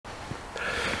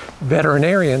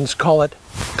Veterinarians call it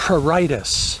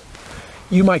pruritis.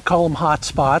 You might call them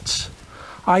hotspots.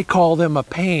 I call them a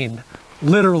pain,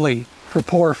 literally, for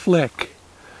poor Flick.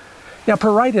 Now,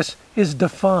 pruritis is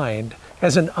defined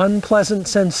as an unpleasant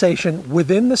sensation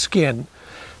within the skin,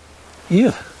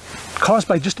 caused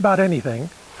by just about anything,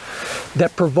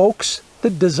 that provokes the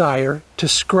desire to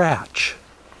scratch.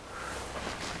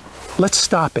 Let's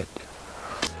stop it.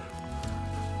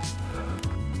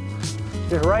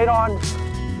 Just right on,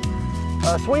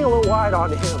 swing a little wide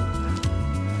onto him.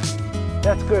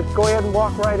 That's good. Go ahead and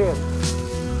walk right in.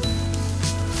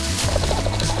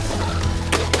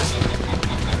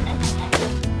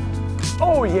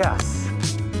 Oh yes.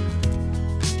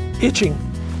 Itching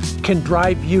can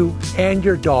drive you and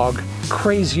your dog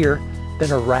crazier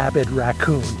than a rabid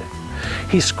raccoon.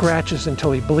 He scratches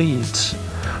until he bleeds,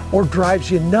 or drives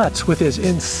you nuts with his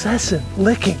incessant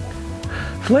licking.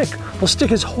 Flick will stick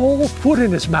his whole foot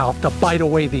in his mouth to bite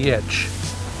away the itch.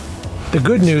 The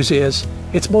good news is,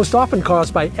 it's most often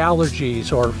caused by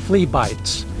allergies or flea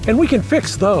bites, and we can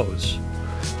fix those.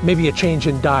 Maybe a change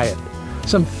in diet,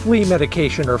 some flea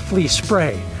medication or flea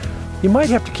spray. You might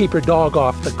have to keep your dog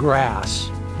off the grass.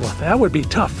 Well, that would be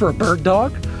tough for a bird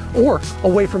dog, or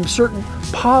away from certain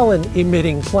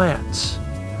pollen-emitting plants.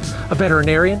 A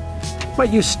veterinarian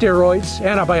might use steroids,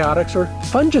 antibiotics, or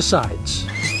fungicides.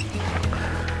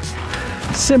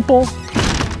 Simple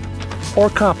or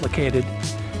complicated,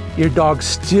 your dog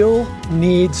still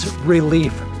needs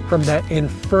relief from that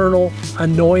infernal,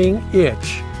 annoying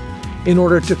itch in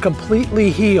order to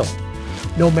completely heal,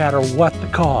 no matter what the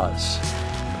cause.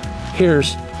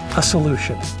 Here's a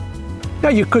solution. Now,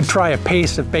 you could try a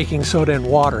paste of baking soda and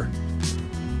water,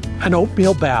 an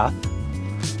oatmeal bath,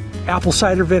 apple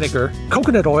cider vinegar,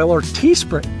 coconut oil, or tea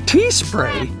spray.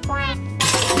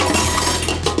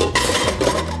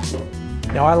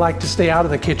 Now, I like to stay out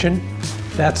of the kitchen.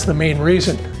 That's the main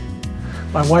reason.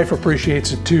 My wife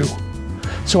appreciates it too.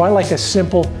 So I like a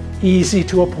simple, easy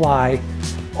to apply,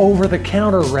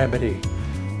 over-the-counter remedy,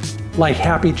 like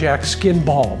Happy Jack Skin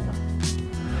Balm.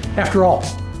 After all,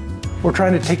 we're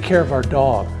trying to take care of our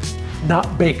dog,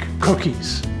 not bake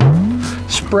cookies.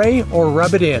 Spray or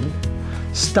rub it in,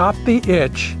 stop the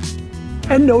itch,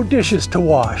 and no dishes to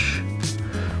wash.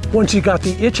 Once you got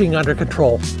the itching under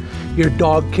control, your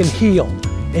dog can heal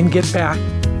and get back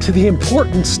to the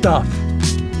important stuff.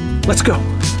 Let's go.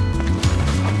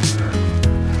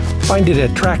 Find it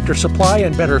at Tractor Supply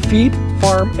and Better Feed,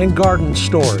 Farm and Garden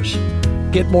stores.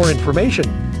 Get more information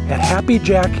at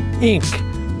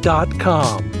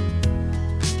happyjackinc.com.